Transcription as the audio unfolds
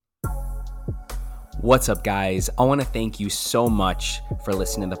What's up, guys? I want to thank you so much for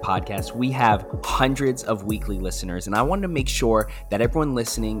listening to the podcast. We have hundreds of weekly listeners, and I wanted to make sure that everyone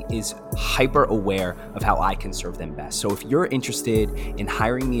listening is hyper aware of how I can serve them best. So if you're interested in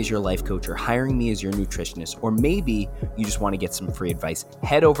hiring me as your life coach or hiring me as your nutritionist, or maybe you just want to get some free advice,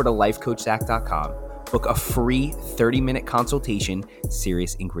 head over to lifecoachzach.com, book a free 30-minute consultation,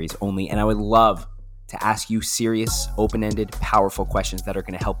 serious inquiries only, and I would love to ask you serious, open-ended, powerful questions that are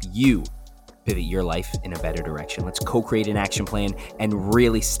going to help you pivot your life in a better direction. Let's co-create an action plan and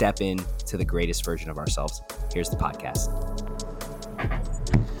really step in to the greatest version of ourselves. Here's the podcast.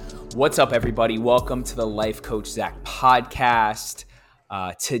 What's up, everybody? Welcome to the Life Coach Zach podcast.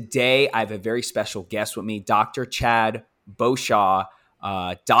 Today, I have a very special guest with me, Dr. Chad Beauchamp,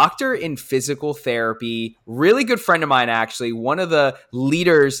 doctor in physical therapy, really good friend of mine, actually, one of the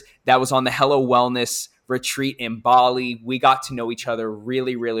leaders that was on the Hello Wellness retreat in Bali. We got to know each other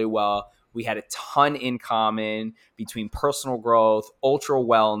really, really well. We had a ton in common between personal growth, ultra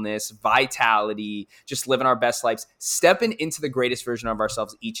wellness, vitality, just living our best lives, stepping into the greatest version of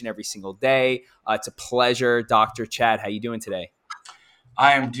ourselves each and every single day. It's a pleasure. Dr. Chad, how you doing today?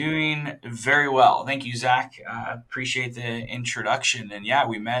 I am doing very well. Thank you, Zach. Appreciate the introduction. And yeah,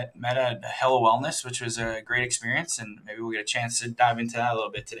 we met at Hello Wellness, which was a great experience. And maybe we'll get a chance to dive into that a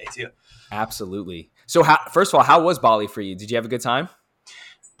little bit today too. Absolutely. So first of all, how was Bali for you? Did you have a good time?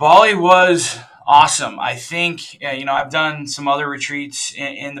 Bali was awesome. I think, I've done some other retreats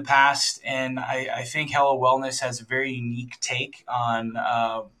in the past, and I think Hello Wellness has a very unique take on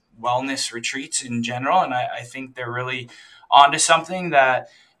wellness retreats in general. And I think they're really onto something that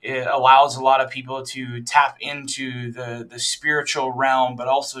it allows a lot of people to tap into the spiritual realm, but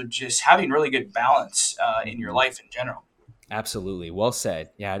also just having really good balance in your life in general. Absolutely. Well said.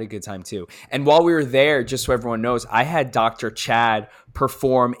 Yeah, I had a good time too. And while we were there, just so everyone knows, I had Dr. Chad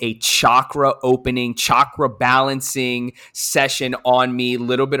perform a chakra opening, chakra balancing session on me, a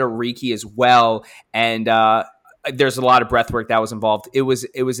little bit of Reiki as well. And there's a lot of breath work that was involved. It was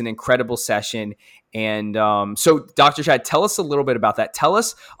an incredible session. And so Dr. Chad, tell us a little bit about that. Tell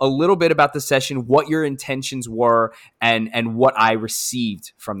us a little bit about the session, what your intentions were, and what I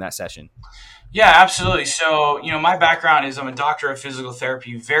received from that session. Yeah, absolutely. So, my background is I'm a doctor of physical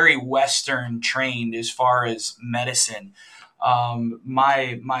therapy, very Western trained as far as medicine.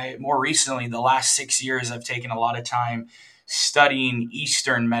 My more recently, the last 6 years, I've taken a lot of time studying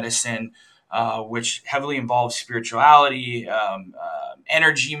Eastern medicine, which heavily involves spirituality,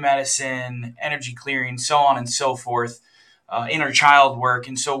 energy medicine, energy clearing, so on and so forth, inner child work.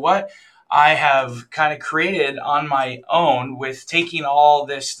 And so what I have kind of created on my own with taking all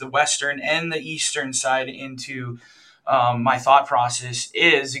this, the Western and the Eastern side into my thought process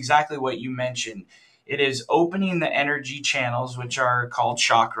is exactly what you mentioned. It is opening the energy channels, which are called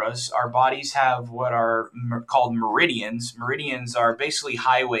chakras. Our bodies have what are called meridians. Meridians are basically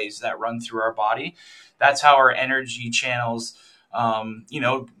highways that run through our body. That's how our energy channels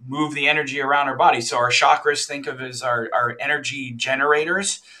move the energy around our body. So our chakras, think of as our energy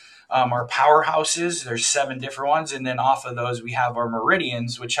generators. Our powerhouses, there's 7 different ones. And then off of those, we have our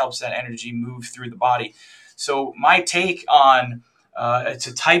meridians, which helps that energy move through the body. So my take on, it's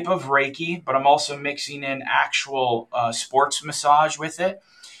a type of Reiki, but I'm also mixing in actual sports massage with it.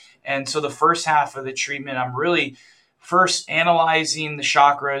 And so the first half of the treatment, I'm really first analyzing the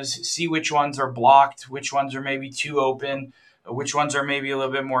chakras, see which ones are blocked, which ones are maybe too open, which ones are maybe a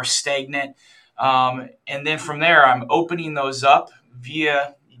little bit more stagnant. And then from there, I'm opening those up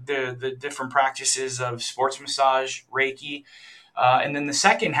via the different practices of sports massage, Reiki. And then the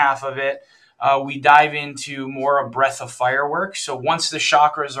second half of it, we dive into more a breath of fire work. So once the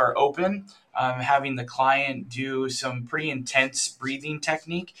chakras are open, having the client do some pretty intense breathing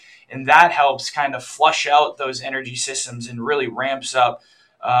technique. And that helps kind of flush out those energy systems and really ramps up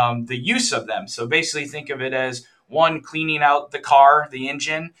the use of them. So basically think of it as 1, cleaning out the car, the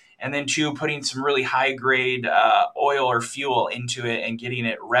engine, and then 2, putting some really high grade oil or fuel into it and getting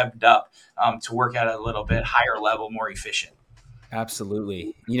it revved up to work at a little bit higher level, more efficient.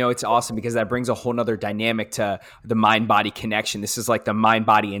 Absolutely. It's awesome because that brings a whole nother dynamic to the mind-body connection. This is like the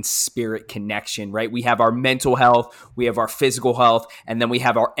mind-body and spirit connection, right? We have our mental health, we have our physical health, and then we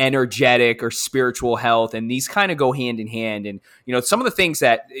have our energetic or spiritual health. And these kind of go hand in hand. And, some of the things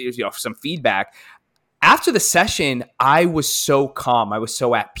that, some feedback, after the session, I was so calm. I was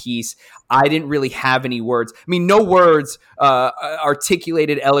so at peace. I didn't really have any words. I mean, no words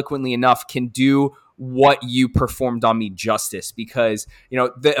articulated eloquently enough can do what you performed on me justice, because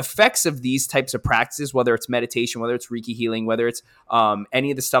the effects of these types of practices, whether it's meditation, whether it's Reiki healing, whether it's any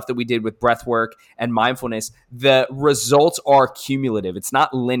of the stuff that we did with breath work and mindfulness, the results are cumulative. It's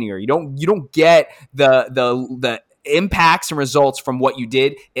not linear. You don't get the impacts and results from what you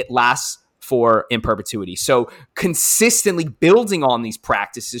did. It lasts for in perpetuity. So consistently building on these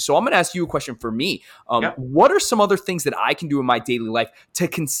practices. So I'm going to ask you a question for me. Yep. What are some other things that I can do in my daily life to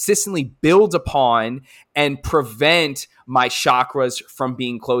consistently build upon and prevent my chakras from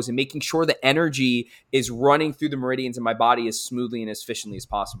being closed, and making sure the energy is running through the meridians in my body as smoothly and as efficiently as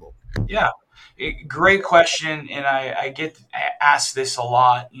possible? Yeah, great question, and I get asked this a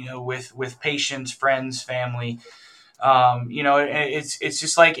lot, with patients, friends, family. It's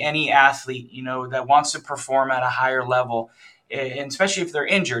just like any athlete, that wants to perform at a higher level, and especially if they're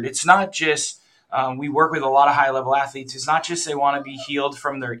injured. It's not just we work with a lot of high level athletes. It's not just they want to be healed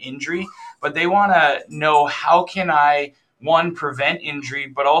from their injury, but they want to know, how can I, one, prevent injury,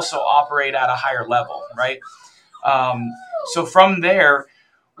 but also operate at a higher level, right? So from there,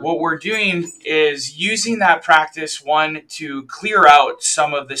 what we're doing is using that practice, one, to clear out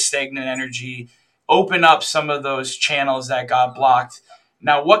some of the stagnant energy, open up some of those channels that got blocked.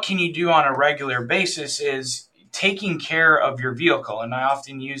 Now, what can you do on a regular basis is taking care of your vehicle. And I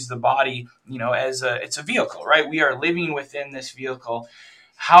often use the body, as it's a vehicle, right? We are living within this vehicle.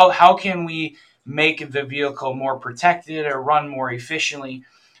 How can we make the vehicle more protected or run more efficiently?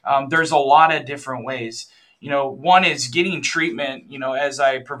 There's a lot of different ways. One is getting treatment, as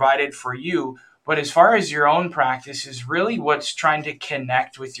I provided for you. But as far as your own practice, is really what's trying to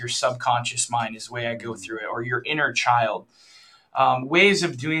connect with your subconscious mind, is the way I go through it, or your inner child. Ways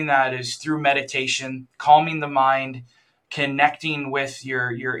of doing that is through meditation, calming the mind, connecting with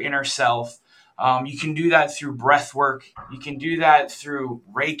your inner self. You can do that through breath work. You can do that through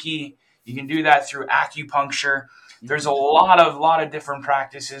Reiki. You can do that through acupuncture. There's a lot of different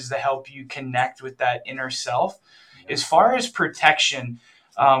practices that help you connect with that inner self. As far as protection,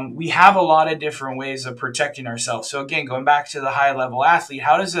 we have a lot of different ways of protecting ourselves. So again, going back to the high level athlete,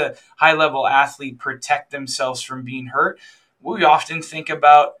 how does a high level athlete protect themselves from being hurt? We often think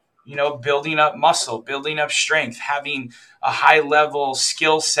about, building up muscle, building up strength, having a high level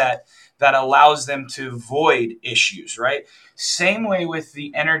skill set that allows them to void issues, right? Same way with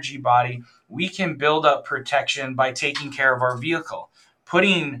the energy body, we can build up protection by taking care of our vehicle,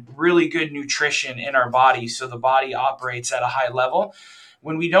 putting really good nutrition in our body so the body operates at a high level.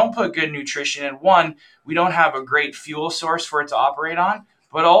 When we don't put good nutrition in, one, we don't have a great fuel source for it to operate on,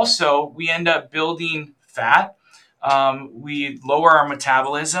 but also we end up building fat. We lower our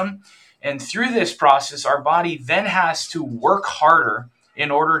metabolism. And through this process, our body then has to work harder in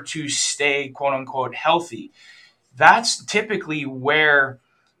order to stay, quote unquote, healthy. That's typically where,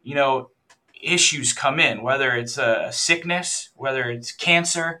 issues come in, whether it's a sickness, whether it's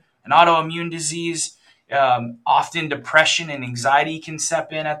cancer, an autoimmune disease. Often depression and anxiety can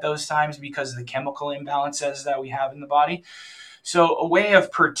step in at those times because of the chemical imbalances that we have in the body. So a way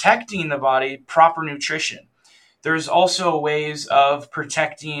of protecting the body, proper nutrition. There's also ways of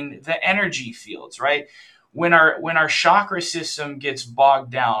protecting the energy fields, right? When our chakra system gets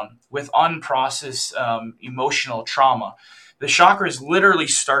bogged down with unprocessed emotional trauma, the chakras literally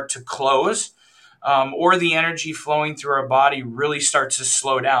start to close, or the energy flowing through our body really starts to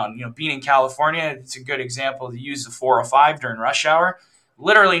slow down. Being in California, it's a good example to use the 405 during rush hour.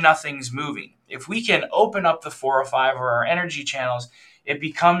 Literally nothing's moving. If we can open up the 405 or our energy channels, it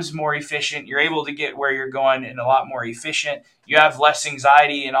becomes more efficient. You're able to get where you're going in a lot more efficient. You have less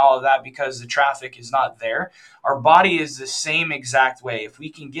anxiety and all of that because the traffic is not there. Our body is the same exact way. If we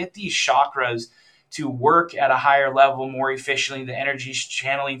can get these chakras to work at a higher level more efficiently, the energy is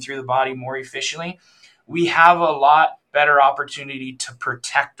channeling through the body more efficiently, we have a lot better opportunity to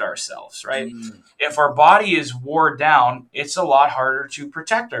protect ourselves, right? If our body is wore down, it's a lot harder to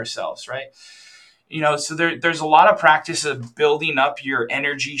protect ourselves, right? So there's a lot of practice of building up your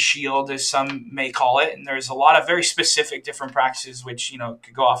energy shield, as some may call it. And there's a lot of very specific different practices, which,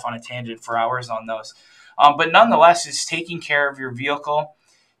 could go off on a tangent for hours on those. But nonetheless, it's taking care of your vehicle,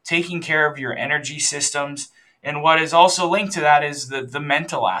 taking care of your energy systems. And what is also linked to that is the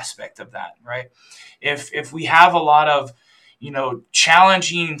mental aspect of that, right? If we have a lot of,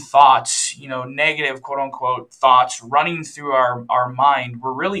 challenging thoughts, negative, quote unquote, thoughts running through our mind,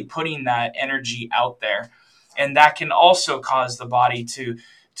 we're really putting that energy out there. And that can also cause the body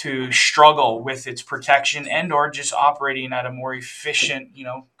to struggle with its protection and or just operating at a more efficient,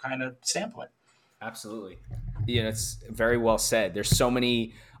 kind of standpoint. Absolutely. It's very well said. There's so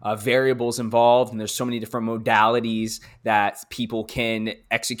many variables involved, and there's so many different modalities that people can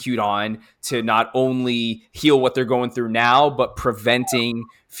execute on to not only heal what they're going through now, but preventing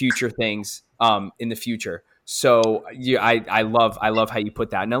future things in the future. So yeah, I love how you put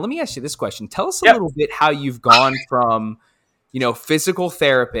that. Now let me ask you this question. Tell us a Yep. little bit how you've gone from, physical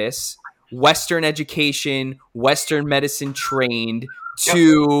therapists, Western education, Western medicine trained, Yep.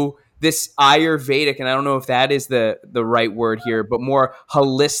 to this Ayurvedic, and I don't know if that is the right word here, but more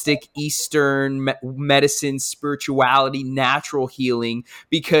holistic Eastern medicine, spirituality, natural healing.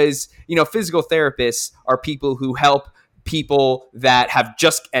 Because physical therapists are people who help people that have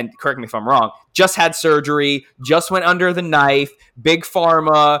just, and correct me if I'm wrong, just had surgery, just went under the knife. Big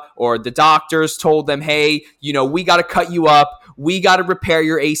pharma or the doctors told them, hey, we got to cut you up. We got to repair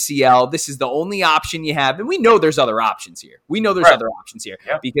your ACL. This is the only option you have. And we know there's other options here. We know there's Right. other options here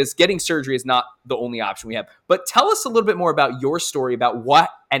Yep. because getting surgery is not the only option we have. But tell us a little bit more about your story, about what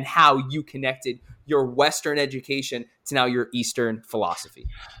and how you connected your Western education to now your Eastern philosophy.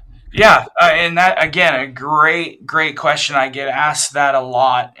 Yeah, and that again, a great question. I get asked that a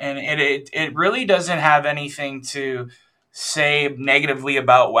lot, and it really doesn't have anything to say negatively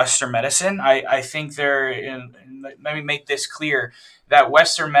about Western medicine. I think let me make this clear that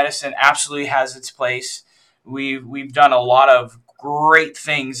Western medicine absolutely has its place. We've done a lot of great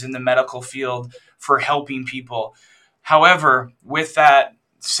things in the medical field for helping people. However, with that,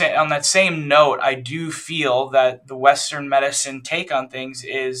 on that same note, I do feel that the Western medicine take on things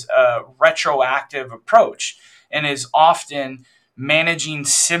is a retroactive approach and is often managing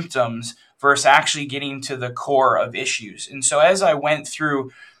symptoms versus actually getting to the core of issues. And so as I went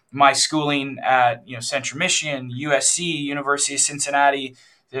through my schooling at Central Michigan, USC, University of Cincinnati,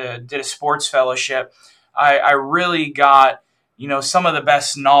 did a sports fellowship, I really got some of the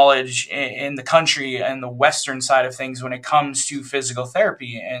best knowledge in the country and the Western side of things when it comes to physical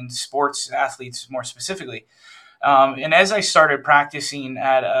therapy and sports athletes more specifically. And as I started practicing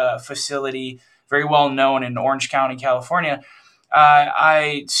at a facility very well known in Orange County, California,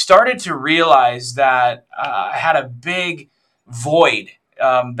 I started to realize that I had a big void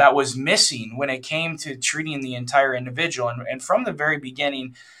that was missing when it came to treating the entire individual. And from the very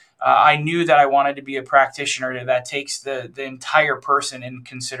beginning, I knew that I wanted to be a practitioner that takes the entire person in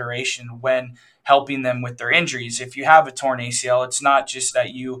consideration when helping them with their injuries. If you have a torn ACL, it's not just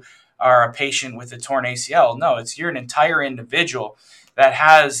that you are a patient with a torn ACL. No, you're an entire individual that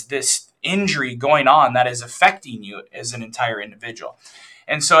has this injury going on that is affecting you as an entire individual.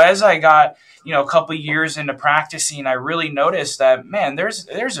 And so as I got, a couple of years into practicing, I really noticed that, man,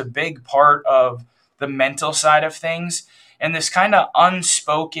 there's a big part of the mental side of things and this kind of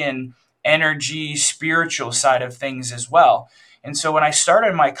unspoken energy, spiritual side of things as well. And so when I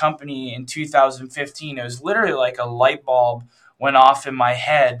started my company in 2015, it was literally like a light bulb went off in my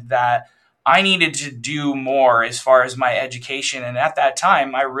head that I needed to do more as far as my education. And at that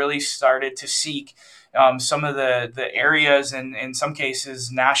time, I really started to seek some of the areas and in some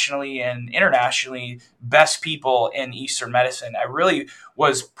cases nationally and internationally best people in Eastern medicine. I really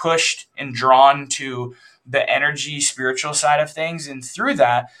was pushed and drawn to the energy spiritual side of things. And through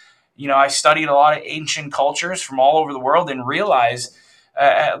that, I studied a lot of ancient cultures from all over the world and realized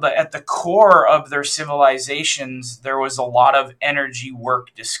at the core of their civilizations, there was a lot of energy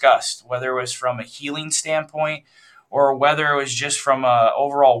work discussed, whether it was from a healing standpoint or whether it was just from a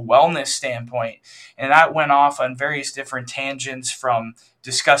overall wellness standpoint. And that went off on various different tangents from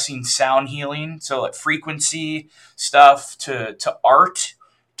discussing sound healing, so like frequency stuff, to art,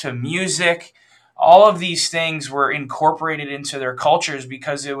 to music. All of these things were incorporated into their cultures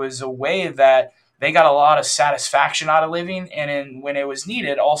because it was a way that they got a lot of satisfaction out of living. And when it was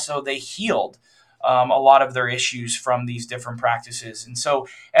needed, also they healed a lot of their issues from these different practices. And so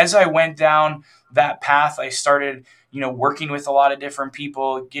as I went down that path, I started, working with a lot of different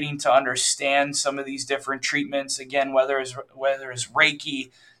people, getting to understand some of these different treatments. Again, whether it's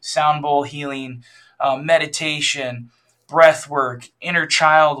Reiki, sound bowl healing, meditation, breath work, inner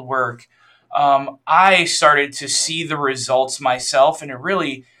child work. I started to see the results myself, and it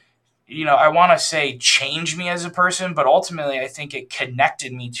really, I want to say changed me as a person, but ultimately I think it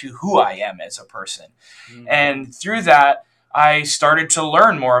connected me to who I am as a person. And through that, I started to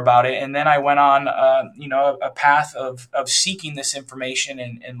learn more about it. And then I went on, a path of seeking this information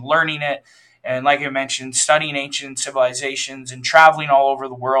and learning it. And like I mentioned, studying ancient civilizations and traveling all over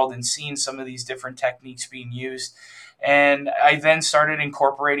the world and seeing some of these different techniques being used. And I then started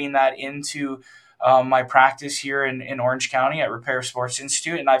incorporating that into my practice here in Orange County at Repair Sports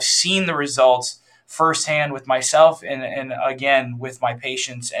Institute. And I've seen the results firsthand with myself and again with my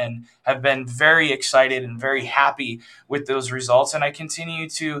patients, and have been very excited and very happy with those results. And I continue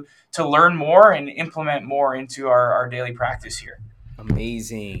to learn more and implement more into our daily practice here.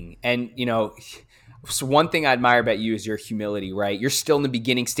 Amazing. And, so one thing I admire about you is your humility, right? You're still in the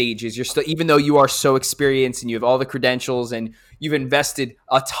beginning stages. You're still, even though you are so experienced and you have all the credentials and you've invested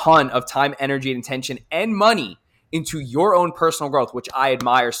a ton of time, energy, and attention and money into your own personal growth, which I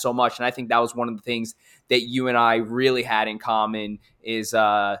admire so much. And I think that was one of the things that you and I really had in common is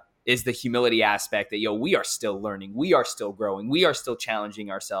the humility aspect that, we are still learning. We are still growing. We are still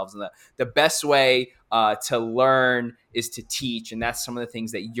challenging ourselves. And the best way to learn is to teach. And that's some of the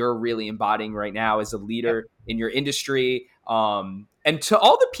things that you're really embodying right now as a leader in your industry. And to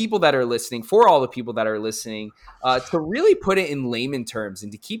all the people that are listening, for all the people that are listening, to really put it in layman terms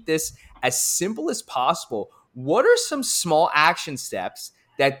and to keep this as simple as possible, what are some small action steps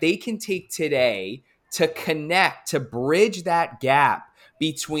that they can take today to connect, to bridge that gap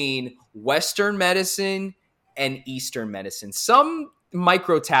between Western medicine and Eastern medicine? Some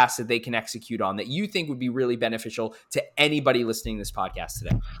micro tasks that they can execute on that you think would be really beneficial to anybody listening to this podcast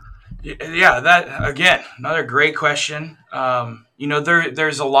today? Yeah, that again, another great question.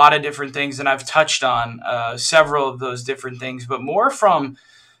 There's a lot of different things, and I've touched on several of those different things, but more from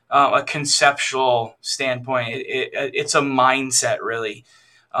a conceptual standpoint. It's a mindset, really.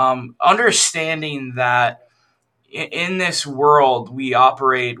 Understanding that in this world we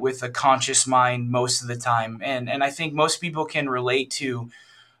operate with a conscious mind most of the time, and I think most people can relate to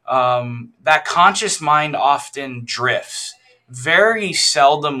that conscious mind often drifts. Very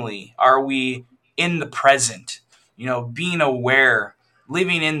seldomly are we in the present, being aware,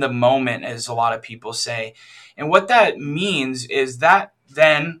 living in the moment, as a lot of people say. And what that means is that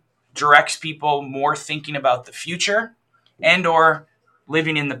then directs people more thinking about the future and or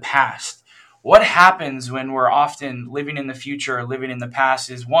living in the past. What happens when we're often living in the future or living in the past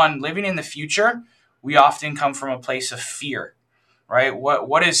is, one, living in the future, we often come from a place of fear, right?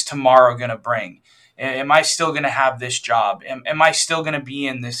 What is tomorrow going to bring? Am I still going to have this job? Am I still going to be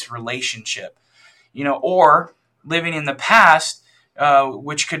in this relationship? Or living in the past,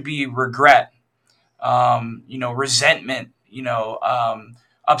 which could be regret, resentment,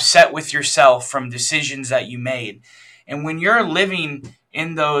 upset with yourself from decisions that you made. And when you're living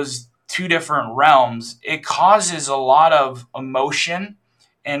in those two different realms, it causes a lot of emotion.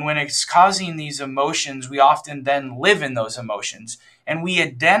 And when it's causing these emotions, we often then live in those emotions and we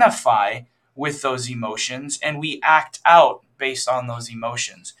identify with those emotions and we act out based on those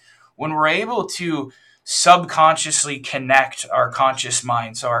emotions. When we're able to subconsciously connect our conscious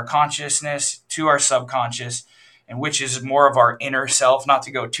mind, so our consciousness to our subconscious, and which is more of our inner self, not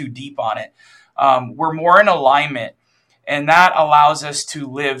to go too deep on it, we're more in alignment. And that allows us to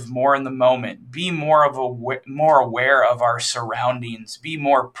live more in the moment, be more aware of our surroundings, be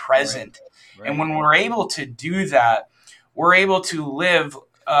more present. Right. And when we're able to do that, we're able to live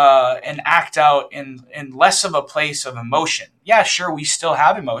and act out in less of a place of emotion. Yeah, sure, we still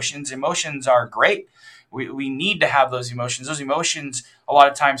have emotions. Emotions are great. We need to have those emotions. Those emotions a lot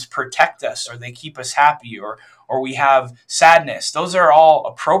of times protect us, or they keep us happy, or we have sadness. Those are all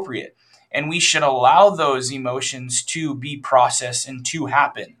appropriate. And we should allow those emotions to be processed and to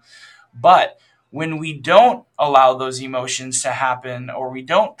happen. But when we don't allow those emotions to happen or we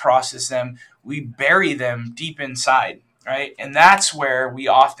don't process them, we bury them deep inside, right? And that's where we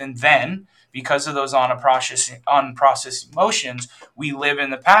often then, because of those unprocessed emotions, we live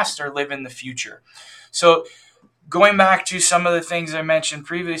in the past or live in the future. So going back to some of the things I mentioned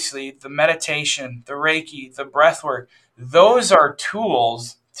previously, the meditation, the Reiki, the breath work, those are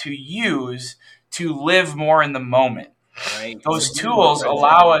tools to use to live more in the moment. Right. Those tools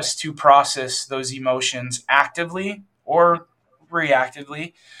allow us to process those emotions actively or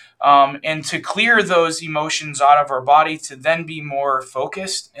reactively, and to clear those emotions out of our body to then be more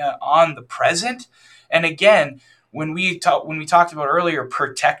focused on the present. And again, when we talked about earlier,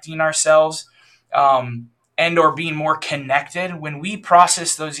 protecting ourselves, and or being more connected, when we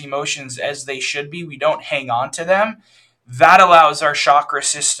process those emotions as they should be, we don't hang on to them. That allows our chakra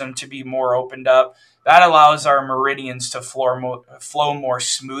system to be more opened up. That allows our meridians to flow more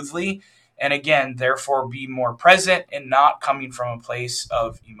smoothly. And again, therefore, be more present and not coming from a place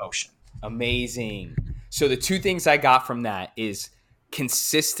of emotion. Amazing. So the two things I got from that is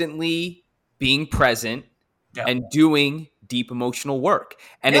consistently being present and doing deep emotional work.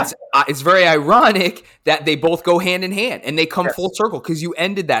 And it's very ironic that they both go hand in hand and they come full circle, because you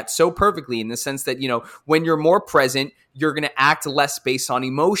ended that so perfectly in the sense that, when you're more present, you're going to act less based on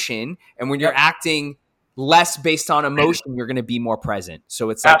emotion. And when you're acting less based on emotion, you're going to be more present.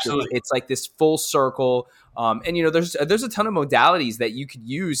 So Absolutely. it's like this full circle. And there's a ton of modalities that you could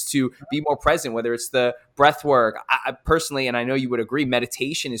use to be more present, whether it's the breath work. I personally, and I know you would agree,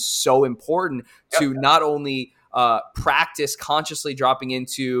 meditation is so important Yep. to not only practice consciously dropping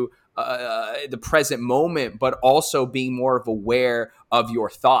into the present moment, but also being more of aware of your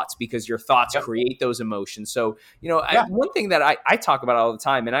thoughts, because your thoughts Yep. create those emotions. So, Yeah. one thing that I talk about all the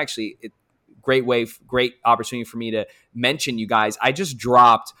time, and actually great opportunity for me to mention, you guys, I just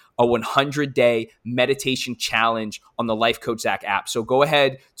dropped a 100-day meditation challenge on the Life Coach Zach app. So go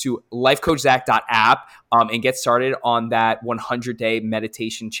ahead to lifecoachzach.app and get started on that 100-day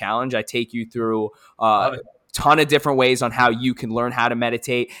meditation challenge. I take you through Love it. ton of different ways on how you can learn how to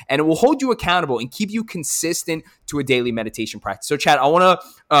meditate, and it will hold you accountable and keep you consistent to a daily meditation practice. So, Chad, I want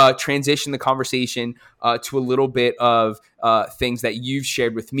to transition the conversation to a little bit of things that you've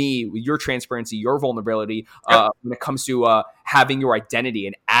shared with me, with your transparency, your vulnerability Yep. when it comes to having your identity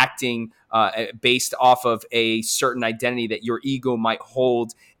and acting based off of a certain identity that your ego might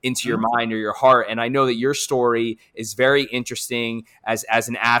hold into your Mhm. mind or your heart. And I know that your story is very interesting as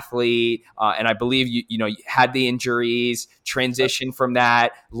an athlete, and I believe you had the injuries, Yep. transitioned from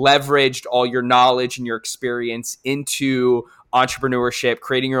that, leveraged all your knowledge and your experience into entrepreneurship,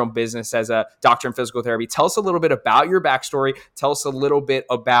 creating your own business as a doctor in physical therapy. Tell us a little bit about your backstory. Tell us a little bit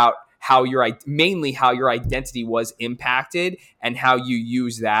about mainly how your identity was impacted and how you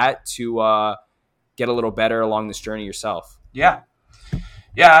use that to get a little better along this journey yourself. Yeah.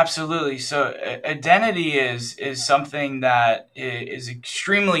 Yeah, absolutely. So identity is something that is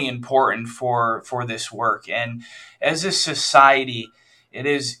extremely important for this work, and as a society, it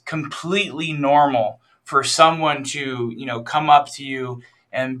is completely normal for someone to come up to you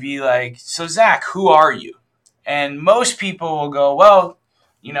and be like, "So Zach, who are you?" And most people will go, "Well,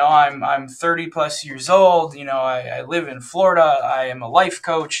 I'm 30 plus years old. I live in Florida. I am a life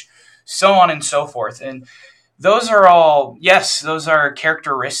coach, so on and so forth." And those are all, yes, those are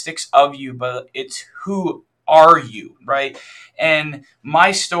characteristics of you, but it's who are you, right? And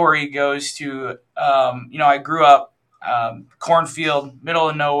my story goes to, I grew up cornfield, middle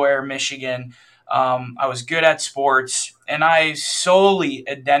of nowhere, Michigan. I was good at sports, and I solely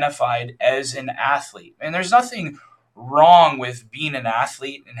identified as an athlete. And there's nothing wrong with being an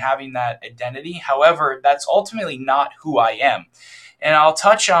athlete and having that identity. However, that's ultimately not who I am. And I'll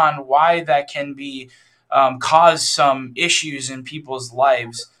touch on why that can be cause some issues in people's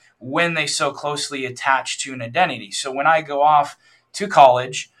lives when they so closely attach to an identity. So when I go off to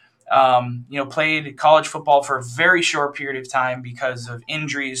college, played college football for a very short period of time because of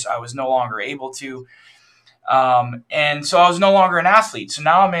injuries. I was no longer able to. And so I was no longer an athlete. So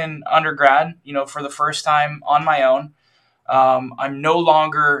now I'm in undergrad, for the first time on my own. I'm no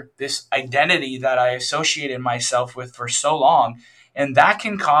longer this identity that I associated myself with for so long. And that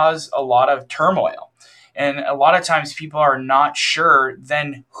can cause a lot of turmoil. And a lot of times people are not sure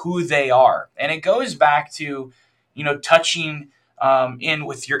then who they are. And it goes back to, touching in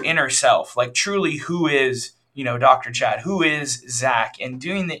with your inner self, like truly who is, Dr. Chad, who is Zach, and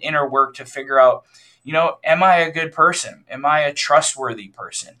doing the inner work to figure out, am I a good person? Am I a trustworthy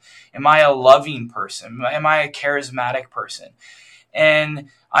person? Am I a loving person? Am I a charismatic person? And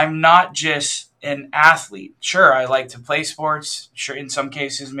I'm not just an athlete. Sure, I like to play sports. Sure, in some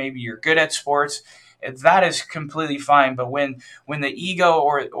cases, maybe you're good at sports. That is completely fine. But when the ego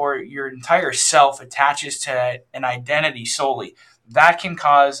or your entire self attaches to an identity solely, that can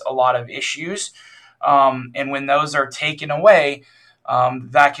cause a lot of issues. And when those are taken away,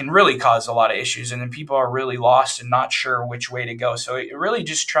 that can really cause a lot of issues, and then people are really lost and not sure which way to go. So it really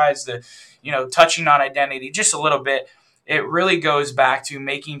just tries to, touching on identity just a little bit. It really goes back to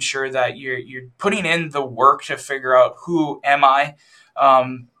making sure that you're putting in the work to figure out who am I,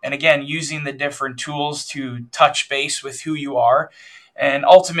 and again using the different tools to touch base with who you are, and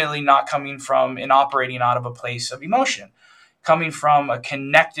ultimately not coming from and operating out of a place of emotion, coming from a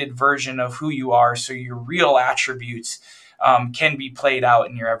connected version of who you are, so your real attributes can be played out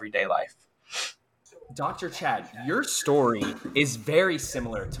in your everyday life. Dr. Chad, your story is very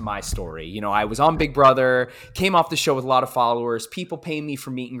similar to my story. I was on Big Brother, came off the show with a lot of followers, people paying me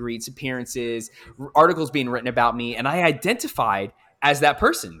for meet and greets, appearances, articles being written about me, and I identified as that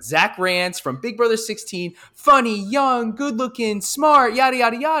person. Zach Rance from Big Brother 16, funny, young, good looking, smart, yada,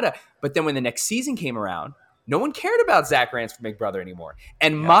 yada, yada. But then when the next season came around, no one cared about Zach Rance from Big Brother anymore.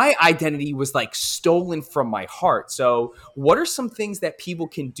 And Yeah. my identity was like stolen from my heart. So, what are some things that people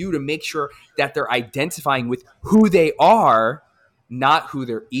can do to make sure that they're identifying with who they are, not who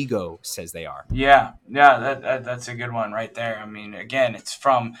their ego says they are? Yeah, that's a good one right there. I mean, again, it's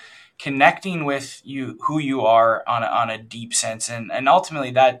from connecting with you, who you are on a deep sense. And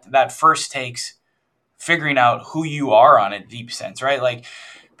ultimately that first takes figuring out who you are on a deep sense, right? Like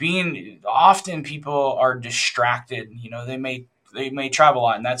being often people are distracted, they may travel a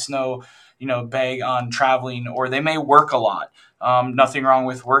lot, and that's no, bag on traveling, or they may work a lot. Nothing wrong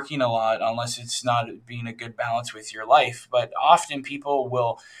with working a lot unless it's not being a good balance with your life. But often people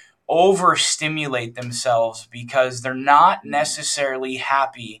will overstimulate themselves because they're not necessarily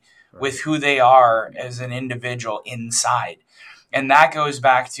happy with who they are as an individual inside. And that goes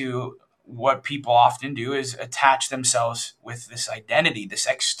back to what people often do is attach themselves with this identity, this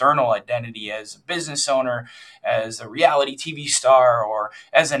external identity as a business owner, as a reality TV star, or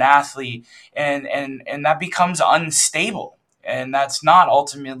as an athlete, and that becomes unstable. And that's not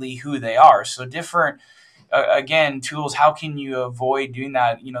ultimately who they are. So different again, tools, how can you avoid doing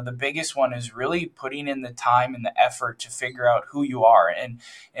that? The biggest one is really putting in the time and the effort to figure out who you are. And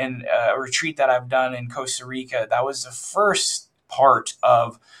a retreat that I've done in Costa Rica, that was the first part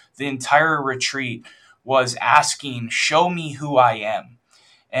of the entire retreat, was asking, show me who I am.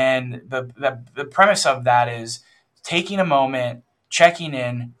 And the premise of that is taking a moment, checking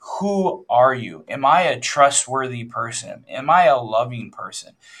in. Who are you? Am I a trustworthy person? Am I a loving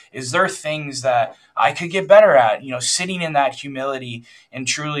person? Is there things that I could get better at? Sitting in that humility and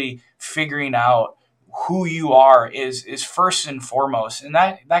truly figuring out who you are is first and foremost. And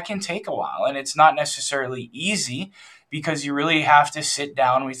that can take a while, and it's not necessarily easy, because you really have to sit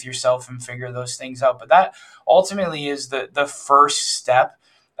down with yourself and figure those things out. But that ultimately is the first step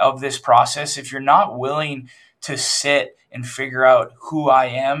of this process. If you're not willing to sit and figure out who I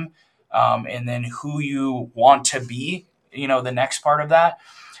am, and then who you want to be, the next part of that,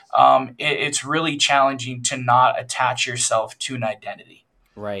 it's really challenging to not attach yourself to an identity.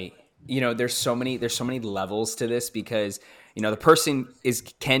 Right. There's so many levels to this, because the person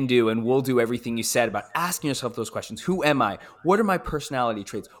can do and will do everything you said about asking yourself those questions. Who am I? What are my personality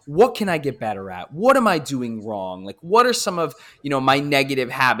traits? What can I get better at? What am I doing wrong? Like, what are some of, my negative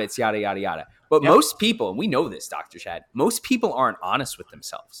habits, yada, yada, yada. But Yep. most people, and we know this, Dr. Chad, most people aren't honest with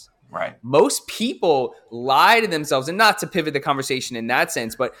themselves. Right. Most people lie to themselves, and not to pivot the conversation in that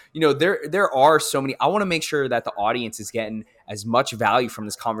sense, but there are so many. I want to make sure that the audience is getting as much value from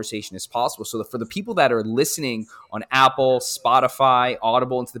this conversation as possible. So for the people that are listening on Apple, Spotify,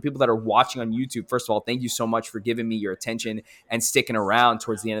 Audible, and to the people that are watching on YouTube, first of all, thank you so much for giving me your attention and sticking around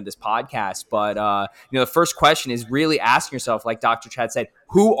towards the end of this podcast. But the first question is really asking yourself, like Dr. Chad said,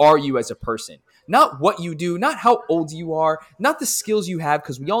 who are you as a person? Not what you do, not how old you are, not the skills you have,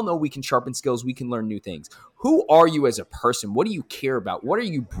 because we all know we can sharpen skills, we can learn new things. Who are you as a person? What do you care about? What are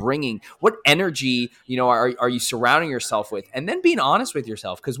you bringing? What energy, are you surrounding yourself with? And then being honest with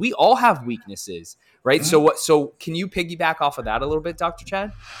yourself, because we all have weaknesses, right? Mm-hmm. So can you piggyback off of that a little bit, Dr.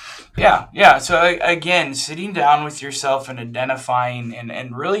 Chad? Yeah. So again, sitting down with yourself and identifying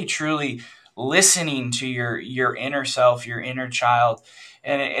and really truly listening to your inner self, your inner child,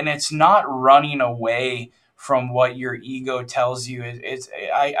 and it's not running away from what your ego tells you.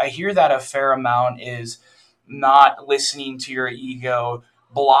 I hear that a fair amount is not listening to your ego,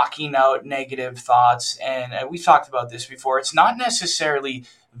 blocking out negative thoughts, and we've talked about this before. It's not necessarily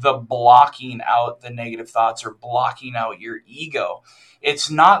the blocking out the negative thoughts or blocking out your ego. It's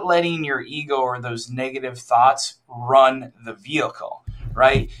not letting your ego or those negative thoughts run the vehicle,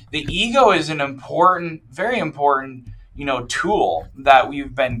 right? The ego is an important, very important, tool that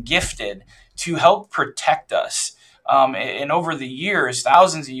we've been gifted to help protect us. And over the years,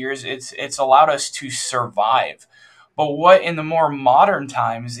 thousands of years, it's allowed us to survive. But what in the more modern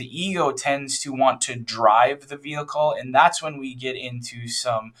times, the ego tends to want to drive the vehicle, and that's when we get into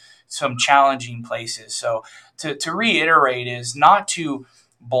some challenging places. So to reiterate is not to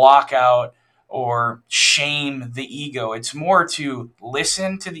block out or shame the ego. It's more to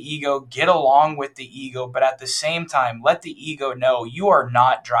listen to the ego, get along with the ego, but at the same time, let the ego know you are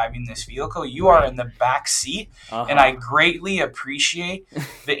not driving this vehicle. You are in the back seat, and I greatly appreciate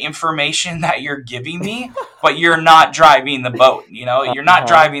the information that you're giving me, but you're not driving the boat. You're not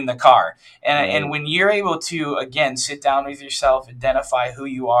driving the car. And when you're able to, again, sit down with yourself, identify who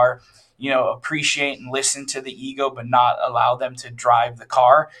you are, appreciate and listen to the ego, but not allow them to drive the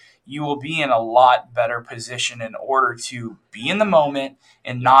car, you will be in a lot better position in order to be in the moment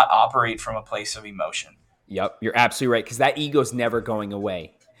and not operate from a place of emotion. Yep, you're absolutely right, because that ego's never going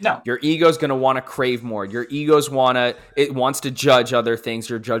away. No. Your ego's going to want to crave more. Your ego's wants to judge other things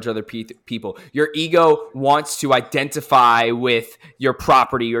or judge other people. Your ego wants to identify with your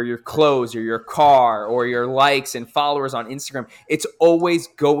property or your clothes or your car or your likes and followers on Instagram. It's always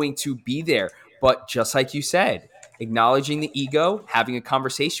going to be there. But just like you said, acknowledging the ego, having a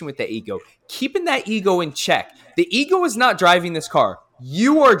conversation with the ego, keeping that ego in check. The ego is not driving this car.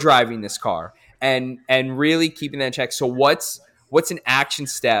 You are driving this car, and really keeping that in check. So what's an action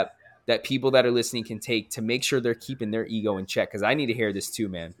step that people that are listening can take to make sure they're keeping their ego in check? Because I need to hear this too,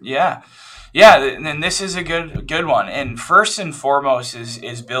 man. Yeah. And this is a good one. And first and foremost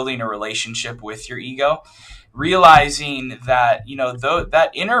is building a relationship with your ego, realizing that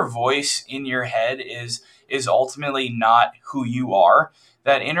that inner voice in your head is ultimately not who you are.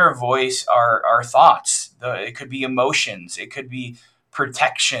 That inner voice are thoughts. It could be emotions. It could be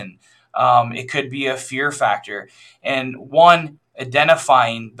protection. It could be a fear factor. And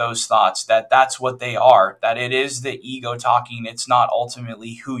identifying those thoughts, that's what they are, that it is the ego talking, it's not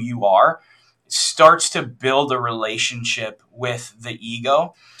ultimately who you are, starts to build a relationship with the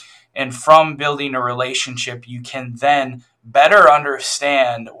ego. And from building a relationship, you can then better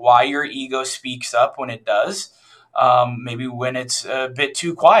understand why your ego speaks up when it does. Maybe when it's a bit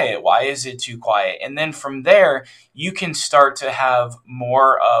too quiet, why is it too quiet? And then from there, you can start to have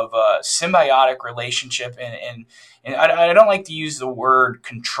more of a symbiotic relationship. And I don't like to use the word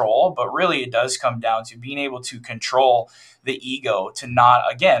control, but really it does come down to being able to control the ego, to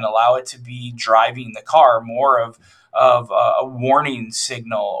not, again, allow it to be driving the car, more of a warning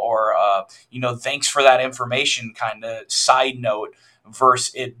signal, or thanks for that information kind of side note,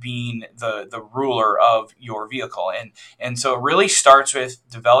 versus it being the ruler of your vehicle. And so it really starts with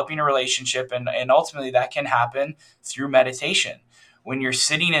developing a relationship, and ultimately that can happen through meditation. When you're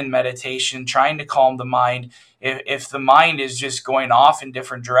sitting in meditation, trying to calm the mind, if the mind is just going off in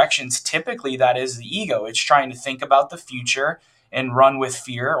different directions, typically that is the ego. It's trying to think about the future and run with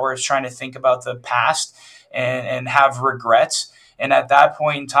fear, or it's trying to think about the past and have regrets. And at that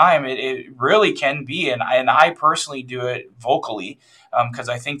point in time, it really can be, and I personally do it vocally, because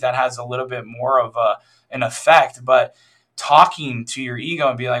I think that has a little bit more of an effect. But talking to your ego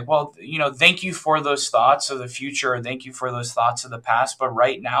and be like, well, thank you for those thoughts of the future, or thank you for those thoughts of the past, but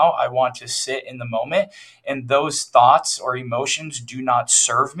right now I want to sit in the moment, and those thoughts or emotions do not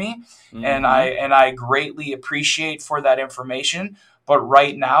serve me. Mm-hmm. And I greatly appreciate for that information, but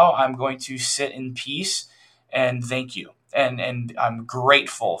right now I'm going to sit in peace and thank you. And I'm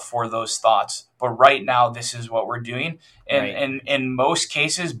grateful for those thoughts. But right now, this is what we're doing. And in most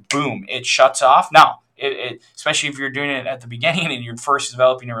cases, boom, it shuts off. Now, especially if you're doing it at the beginning and you're first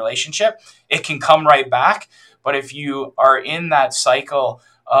developing a relationship, it can come right back. But if you are in that cycle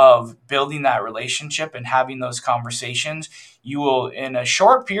of building that relationship and having those conversations, you will, in a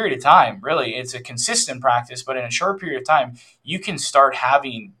short period of time, really, it's a consistent practice, but in a short period of time, you can start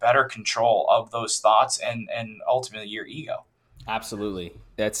having better control of those thoughts and ultimately your ego. Absolutely.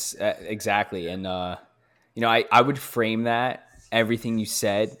 That's exactly. And, I would frame that, everything you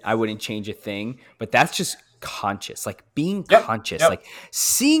said, I wouldn't change a thing, but that's just conscious, like being conscious, like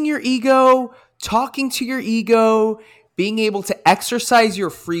seeing your ego, talking to your ego, being able to exercise your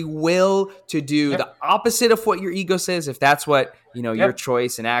free will to do the opposite of what your ego says, if that's what, your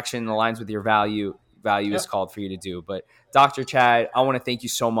choice and action aligns with your value is called for you to do. But Dr. Chad, I want to thank you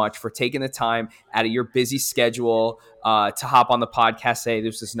so much for taking the time out of your busy schedule to hop on the podcast today.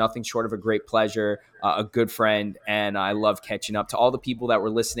 This is nothing short of a great pleasure, a good friend, and I love catching up. To all the people that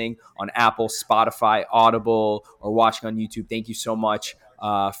were listening on Apple, Spotify, Audible, or watching on YouTube, thank you so much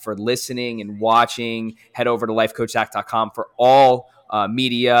for listening and watching. Head over to lifecoachzach.com for all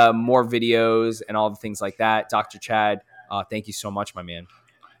media, more videos, and all the things like that. Dr. Chad, thank you so much, my man.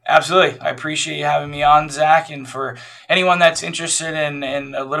 Absolutely. I appreciate you having me on, Zach. And for anyone that's interested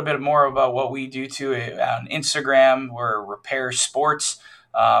in a little bit more about what we do on Instagram, we're Repair Sports.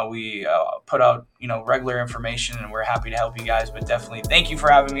 We put out, regular information, and we're happy to help you guys. But definitely thank you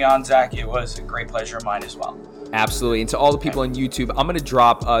for having me on, Zach. It was a great pleasure of mine as well. Absolutely. And to all the people on YouTube, I'm going to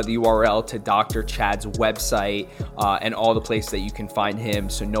drop the URL to Dr. Chad's website and all the places that you can find him.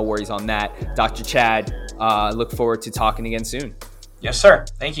 So no worries on that. Dr. Chad, look forward to talking again soon. Yes, sir.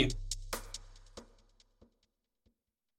 Thank you.